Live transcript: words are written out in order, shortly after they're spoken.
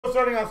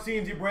starting off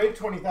CNC break,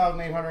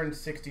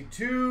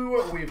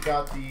 20,862. We've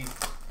got the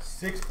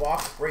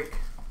 6-box break.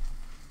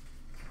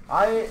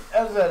 As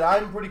I said,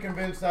 I'm pretty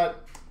convinced that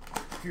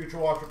Future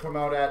Watch will come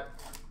out at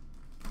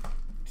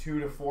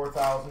 2,000 to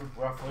 4,000,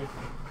 roughly.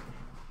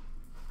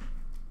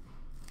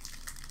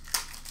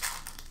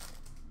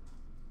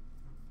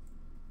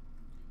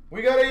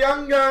 We got a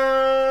Young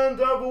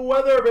Guns of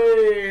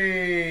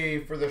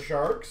Weatherby for the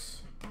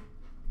Sharks.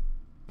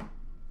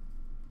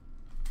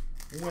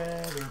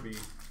 Weatherby.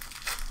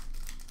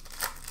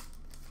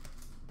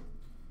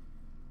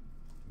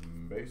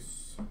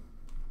 Base.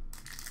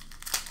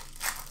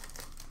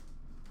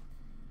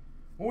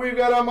 We've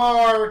got a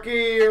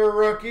marquee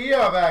rookie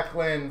of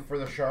Eklund for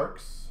the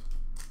Sharks.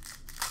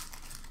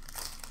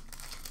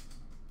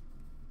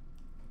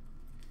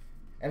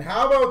 And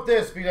how about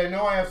this? Because I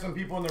know I have some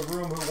people in the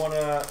room who want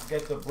to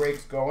get the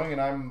breaks going,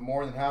 and I'm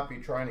more than happy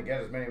trying to get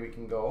as many we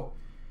can go.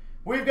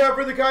 We've got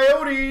for the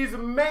Coyotes,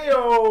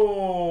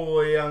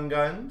 Mayo Young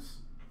Guns.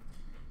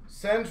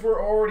 Since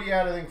we're already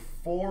at, I think,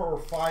 4 or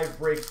 5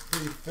 breaks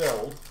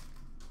pre-filled,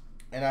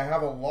 and I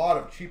have a lot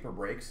of cheaper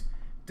breaks,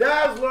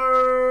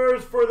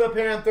 Dazzlers for the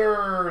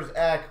Panthers,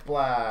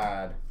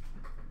 Ekblad.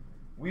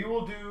 We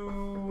will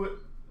do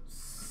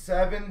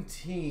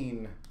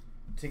 17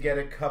 to get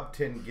a cup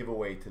tin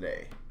giveaway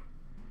today.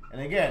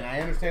 And again, I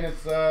understand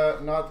it's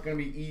not going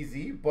to be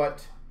easy,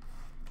 but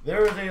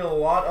there is a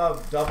lot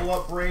of double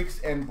up breaks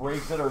and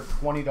breaks that are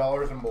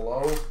 $20 and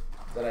below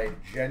that I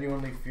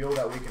genuinely feel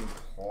that we can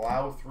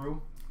plow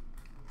through.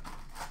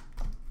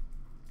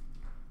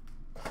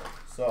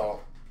 So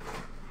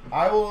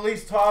I will at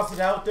least toss it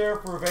out there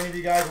for if any of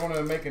you guys want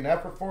to make an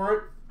effort for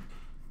it.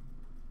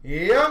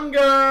 Young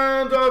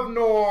Guns of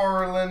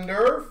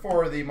Norlinder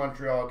for the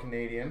Montreal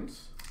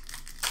Canadiens.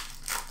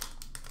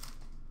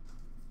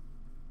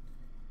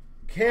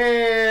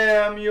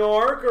 Cam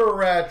York, a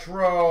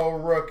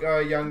retro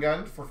Young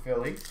Guns for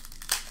Philly.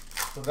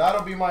 So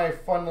that'll be my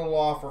fun little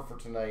offer for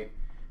tonight.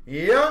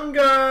 Young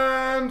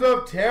Guns of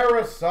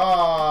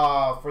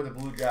Tarasov for the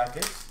Blue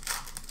Jackets.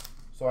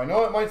 So I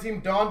know it might seem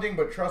daunting,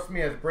 but trust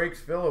me, as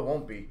breaks fill, it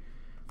won't be.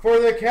 For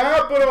the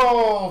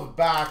Capitals,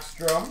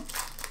 Backstrom.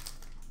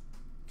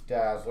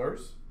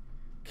 Dazzlers.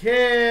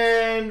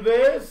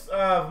 Canvas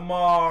of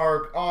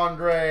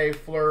Marc-Andre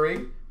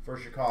Fleury for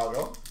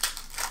Chicago.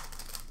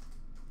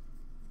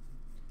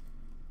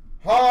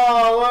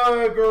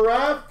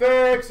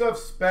 Holographics of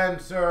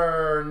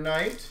Spencer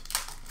Knight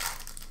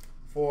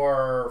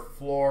for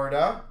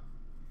Florida.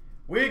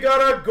 We got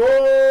a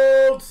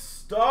gold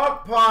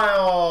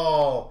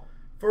stockpile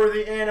for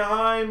the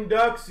Anaheim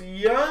Ducks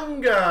Young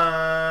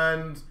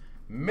Guns,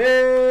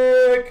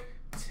 McTavish.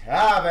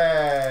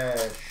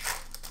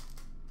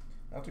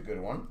 That's a good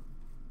one.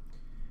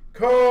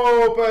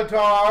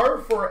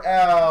 Kopitar for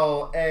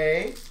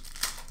LA,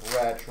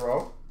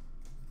 retro.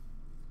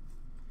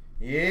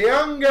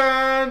 Young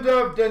Guns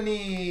of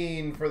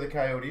Dineen for the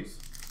Coyotes.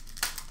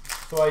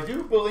 So I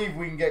do believe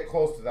we can get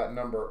close to that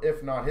number,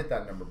 if not hit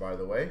that number, by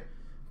the way.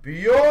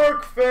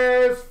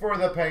 Bjorkfist for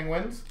the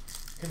Penguins.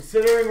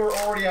 Considering we're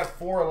already at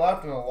 4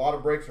 left and a lot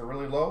of breaks are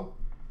really low.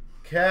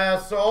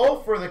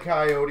 Kessel for the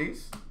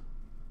Coyotes.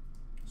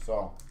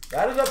 So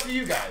that is up to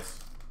you guys.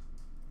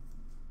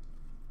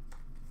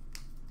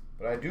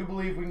 But I do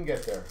believe we can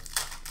get there.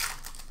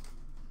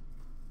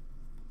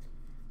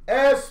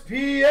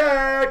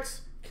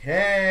 SPX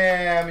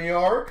Cam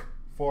York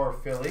for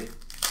Philly.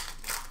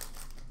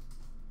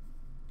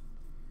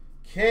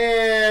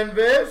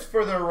 Canvas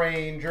for the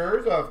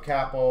Rangers of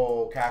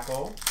Capo.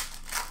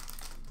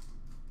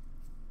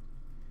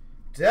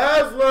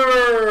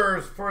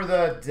 Dazzlers for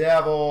the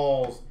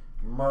Devils,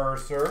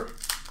 Mercer.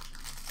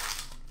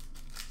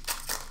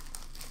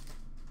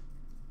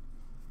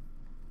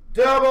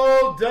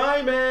 Double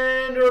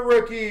Diamond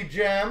Rookie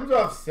Gems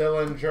of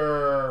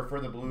Sillinger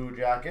for the Blue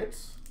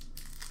Jackets.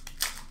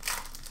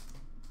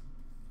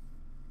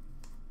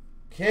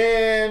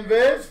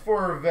 Canvas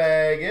for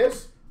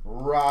Vegas,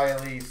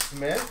 Riley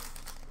Smith.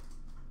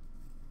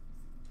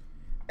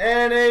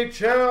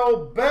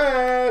 NHL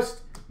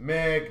Best,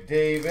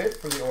 McDavid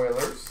for the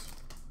Oilers.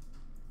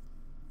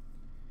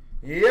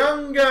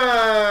 Young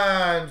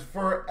Guns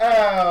for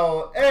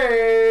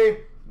LA,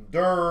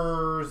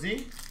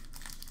 Dursey.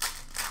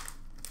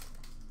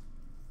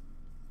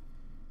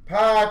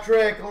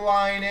 Patrick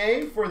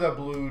Laine for the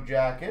Blue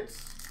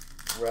Jackets,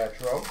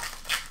 retro.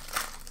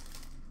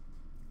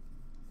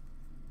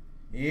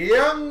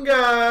 Young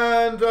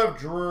Guns of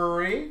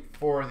Drury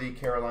for the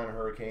Carolina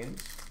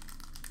Hurricanes.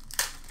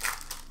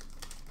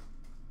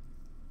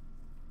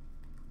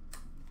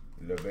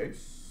 Le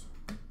base.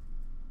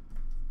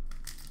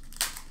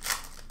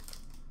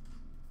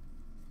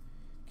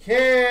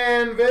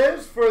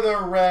 Canvas for the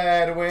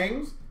Red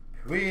Wings,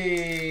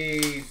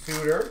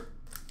 Suter.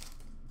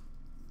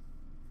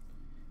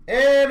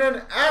 And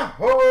an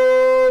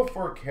Aho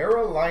for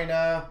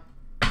Carolina,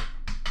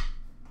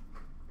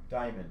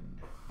 Diamond.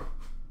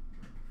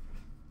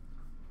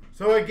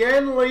 So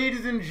again,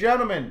 ladies and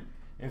gentlemen,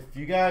 if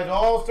you guys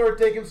all start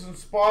taking some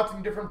spots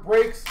in different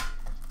breaks,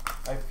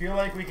 I feel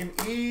like we can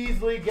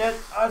easily get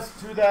us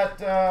to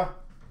that,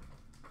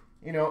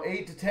 you know,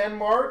 8 to 10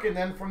 mark, and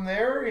then from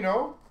there, you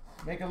know,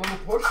 make a little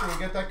push and we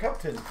get that cup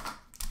tin.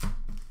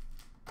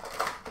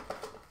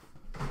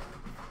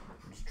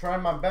 Just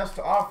trying my best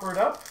to offer it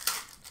up.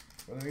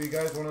 Whether you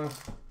guys want to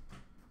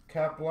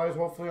capitalize,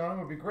 hopefully, on it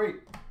would be great.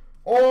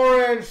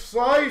 Orange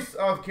slice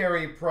of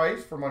Carey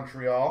Price for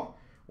Montreal.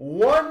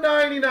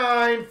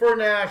 $1.99 for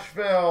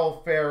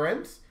Nashville,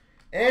 Ference.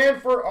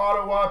 And for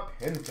Ottawa,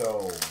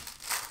 Pinto.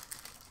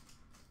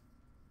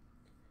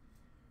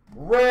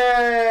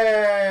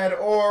 Red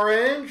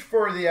orange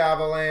for the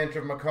Avalanche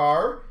of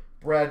Makar.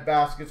 Bread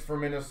baskets for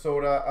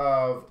Minnesota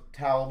of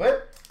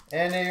Talbot.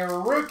 And a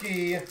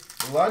rookie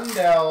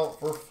Lundell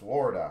for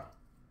Florida.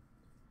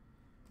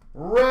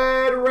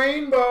 Red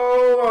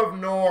rainbow of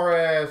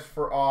Norris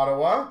for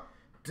Ottawa.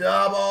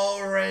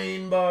 Double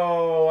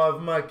rainbow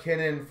of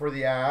McKinnon for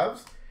the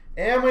Avs.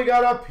 And we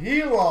got a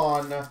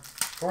Pelon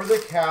for the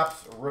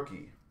Caps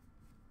rookie.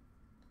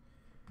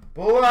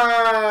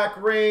 Black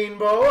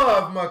rainbow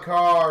of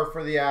Makar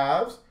for the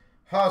Avs.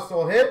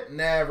 Hustle hit,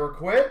 never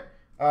quit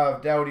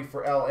of Doughty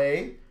for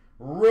LA.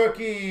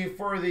 Rookie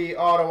for the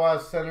Ottawa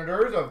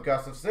Senators of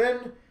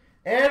Gustafson.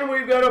 And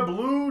we've got a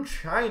blue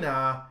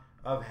China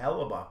of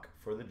Hellebuck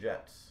for the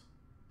Jets.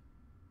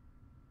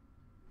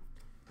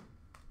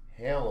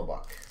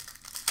 Hellebuck.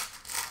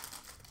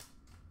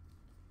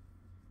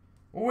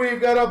 We've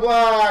got a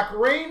black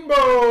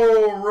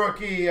rainbow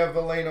rookie of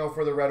Veleno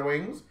for the Red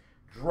Wings.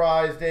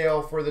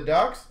 Drysdale for the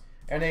Ducks.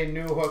 And a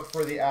new hook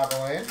for the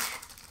Avalanche.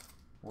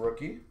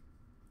 Rookie.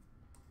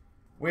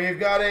 We've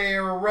got a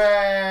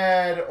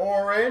red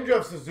orange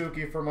of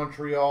Suzuki for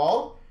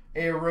Montreal.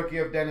 A rookie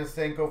of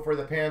Denisenko for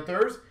the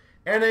Panthers.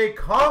 And a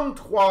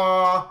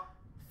Comtois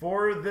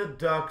for the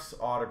Ducks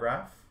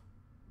autograph.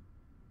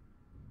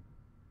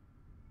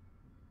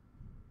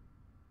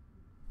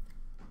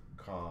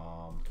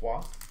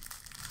 Comtois.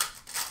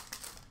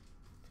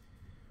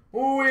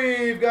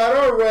 We've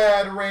got a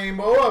red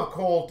rainbow of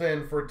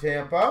Colton for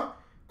Tampa.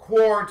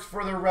 Quartz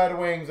for the Red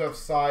Wings of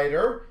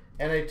Cider.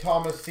 And a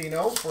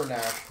Tomasino for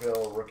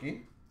Nashville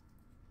rookie.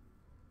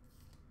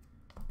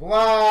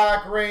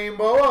 Black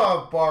rainbow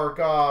of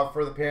Barkov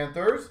for the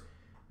Panthers.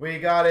 We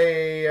got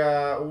a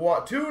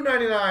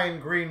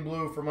 $2.99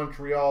 green-blue for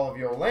Montreal of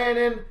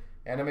Yolanin.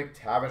 And a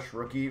McTavish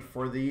rookie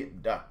for the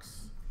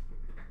Ducks.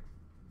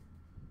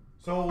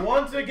 So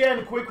once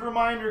again, quick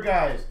reminder,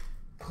 guys.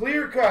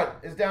 Clear cut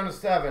is down to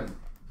 7.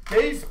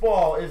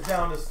 Baseball is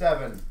down to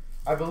 7.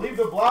 I believe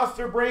the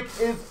blaster break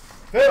is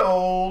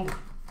filled.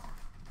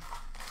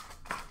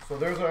 So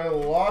there's a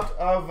lot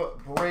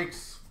of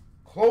breaks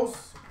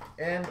close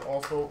and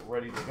also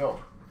ready to go.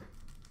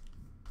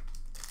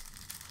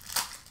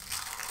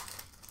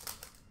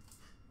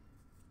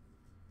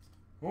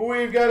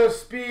 We've got a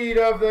speed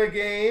of the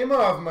game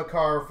of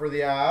Makar for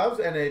the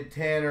Avs and a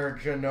Tanner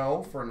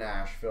Jeannot for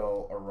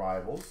Nashville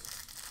Arrivals.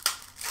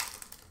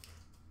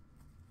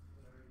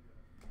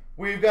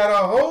 We've got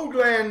a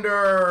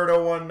Höglander to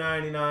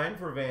 $1.99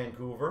 for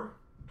Vancouver.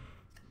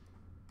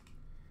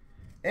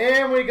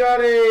 And we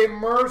got a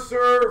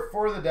Mercer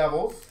for the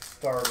Devils,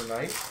 Star of the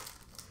Night.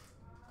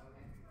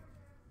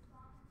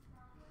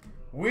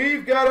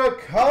 We've got a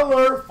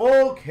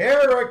colorful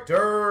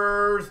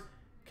characters,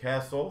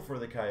 Kessel for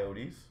the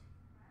Coyotes.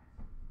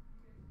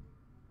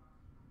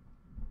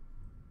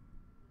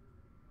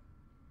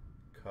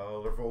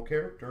 Colorful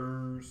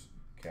characters,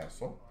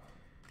 Kessel.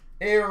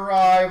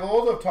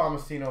 Arrivals of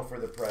Tomasino for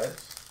the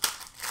Preds.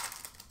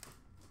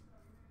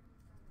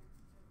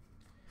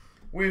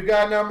 We've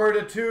got number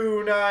to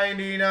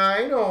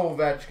 $2.99,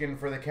 Ovechkin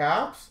for the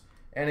Caps.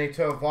 And a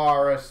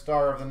Tavares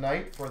Star of the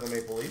Night for the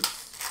Maple Leafs.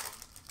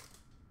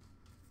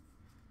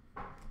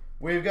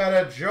 We've got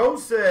a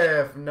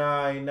Joseph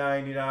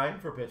 $9.99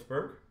 for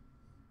Pittsburgh.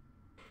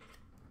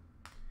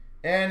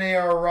 And a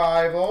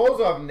Arrivals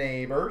of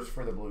Neighbors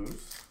for the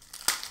Blues.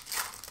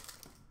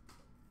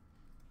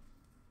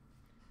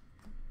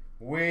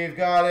 We've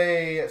got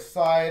a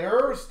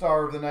Cider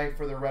Star of the Night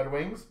for the Red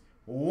Wings.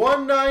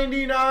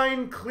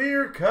 $1.99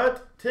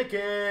 clear-cut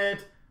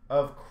ticket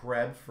of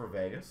Krebs for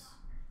Vegas.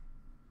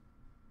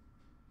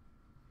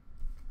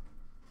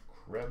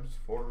 Krebs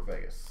for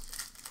Vegas.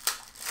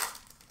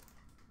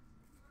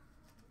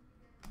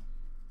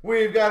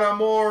 We've got a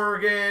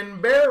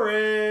Morgan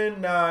Barron,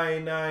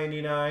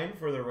 $9.99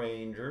 for the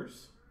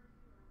Rangers.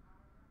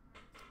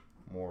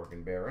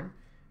 Morgan Barron.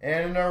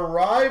 And an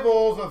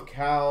Arrivals of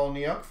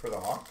Kalniuk for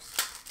the Hawks.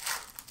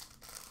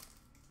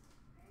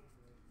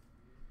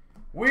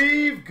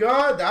 We've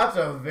got, that's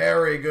a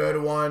very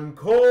good one,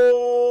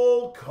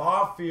 Cole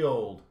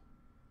Caulfield.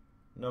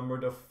 Number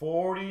to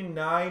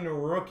 49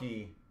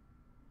 rookie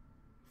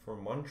for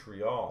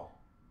Montreal.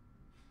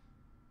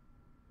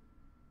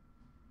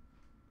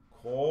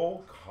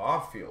 Cole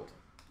Caulfield.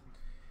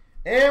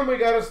 And we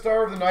got a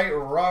Star of the Night,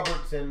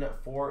 Robertson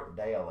for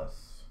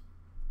Dallas.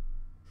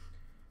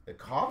 The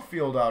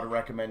Caulfield I'd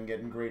recommend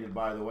getting graded,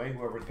 by the way,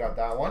 whoever's got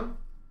that one.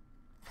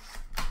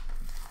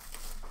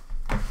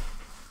 I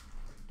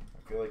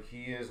feel like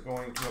he is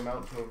going to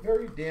amount to a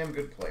very damn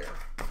good player.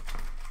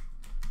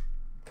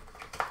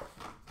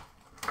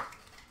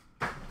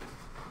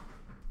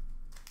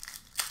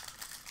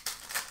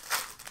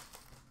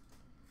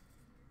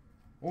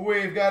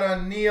 We've got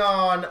a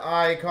neon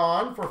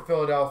icon for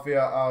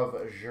Philadelphia of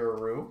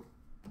Giroux.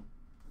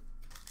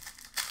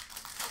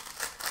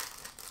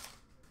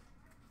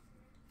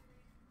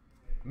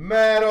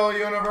 Metal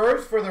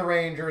Universe for the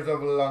Rangers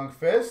of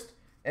Lundqvist.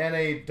 And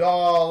a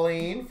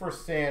Darlene for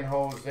San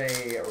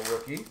Jose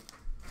rookie.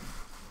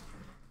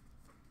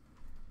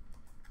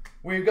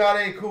 We've got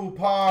a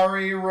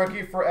Kupari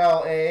rookie for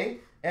LA.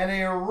 And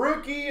a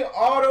rookie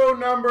auto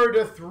number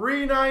to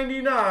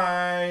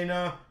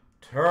 399,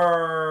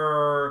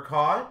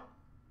 Turcotte.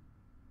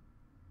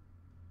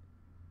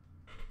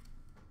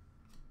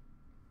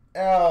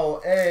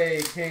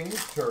 LA Kings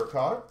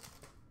Turcotte.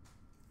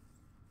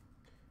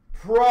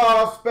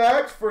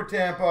 Prospects for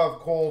Tampa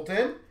of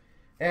Colton.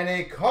 And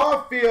a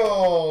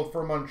Caulfield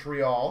for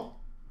Montreal.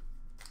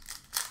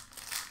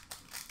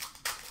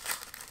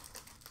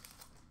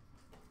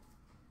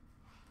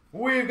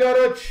 We've got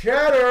a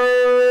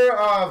Cheddar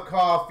of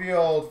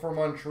Caulfield for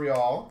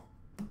Montreal.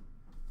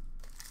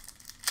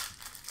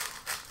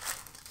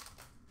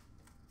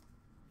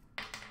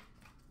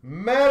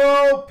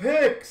 Metal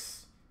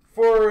Picks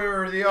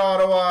for the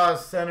Ottawa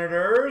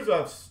Senators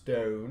of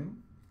Stone.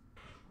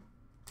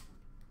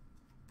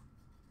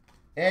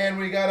 And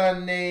we got a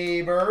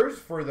Neighbors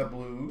for the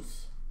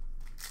Blues.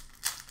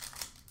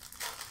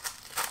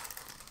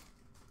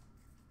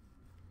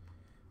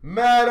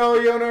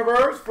 Metal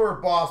Universe for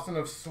Boston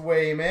of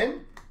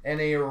Swayman.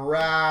 And a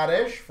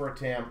Radish for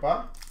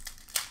Tampa.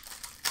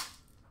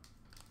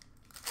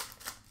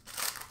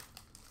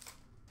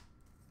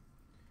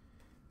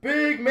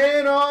 Big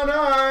Man on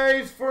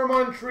Ice for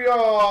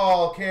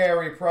Montreal,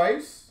 Carey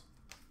Price.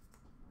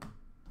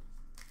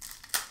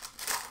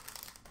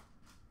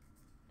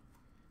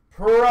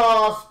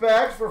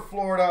 Prospects for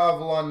Florida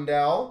of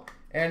Lundell.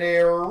 And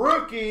a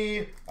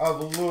rookie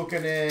of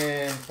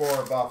Luukkonen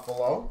for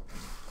Buffalo.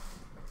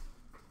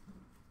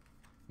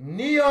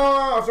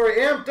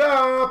 Amped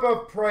up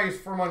of Price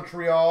for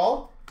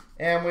Montreal.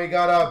 And we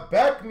got a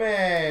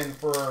Beckman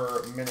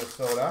for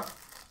Minnesota.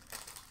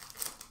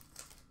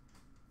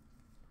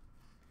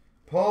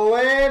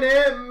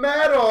 Planet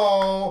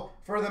Metal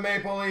for the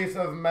Maple Leafs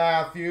of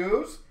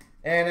Matthews.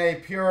 And a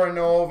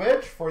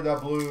Puranovich for the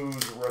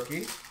Blues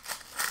rookie.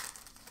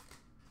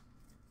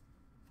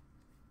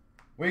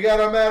 We got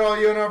a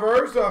Metal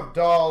Universe of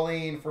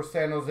Darlene for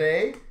San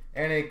Jose.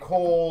 And a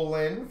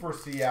Colin for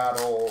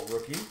Seattle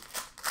rookie.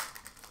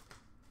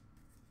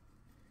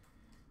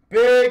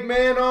 Big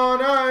Man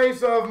on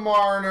Ice of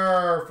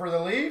Marner for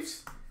the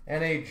Leafs.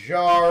 And a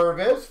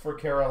Jarvis for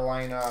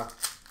Carolina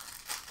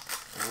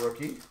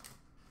rookie.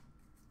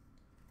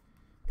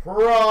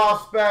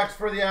 Prospects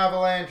for the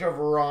Avalanche of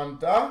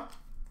Ronta.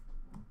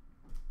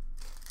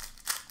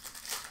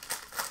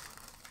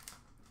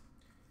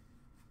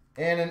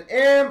 And an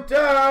amped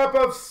up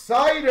of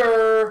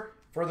Cider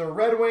for the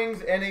Red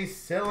Wings. And a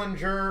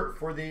Sillinger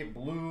for the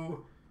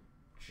Blue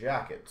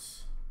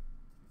Jackets.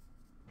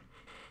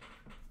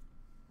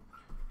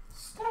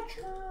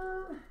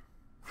 Stature.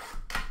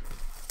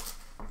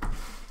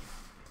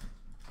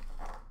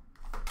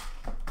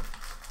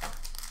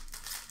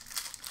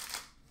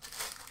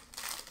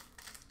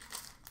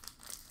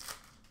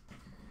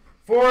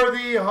 For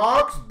the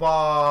Hawks,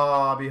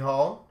 Bobby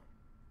Hull.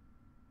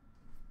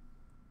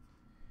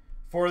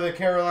 For the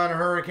Carolina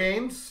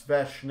Hurricanes,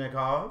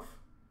 Svechnikov.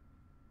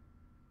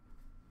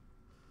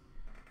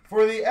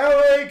 For the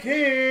LA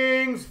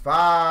Kings,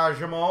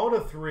 Fajimo to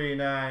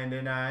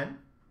 399.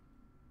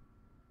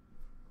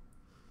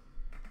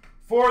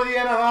 For the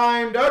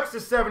Anaheim Ducks to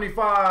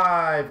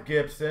 75,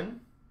 Gibson.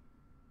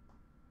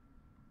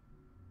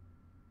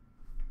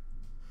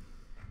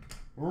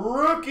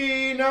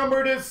 Rookie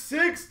number to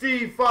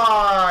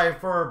 65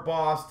 for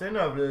Boston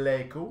of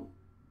Leku.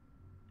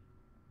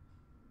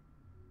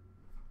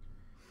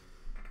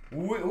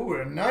 Ooh,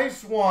 a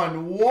nice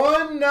one.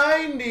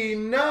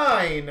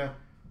 199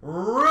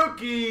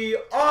 rookie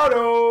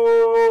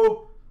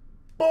auto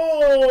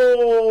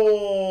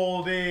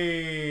Boldy.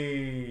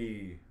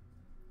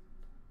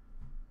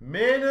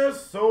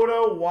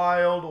 Minnesota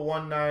Wild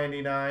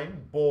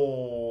 199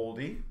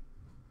 Boldy.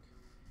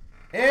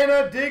 And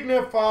a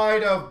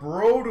dignified of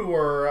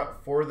Brodeur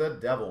for the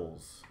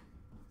Devils.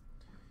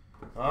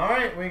 All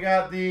right, we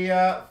got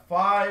the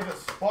 5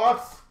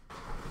 spots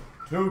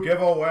to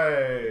give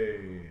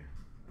away.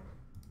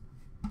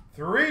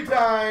 3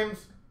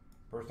 times.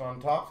 First on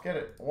tops, get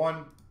it.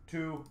 1,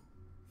 2,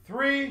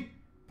 3.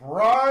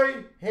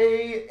 Bry,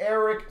 Hay,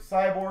 Eric,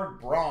 Cyborg,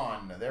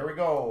 Braun. There we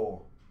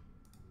go.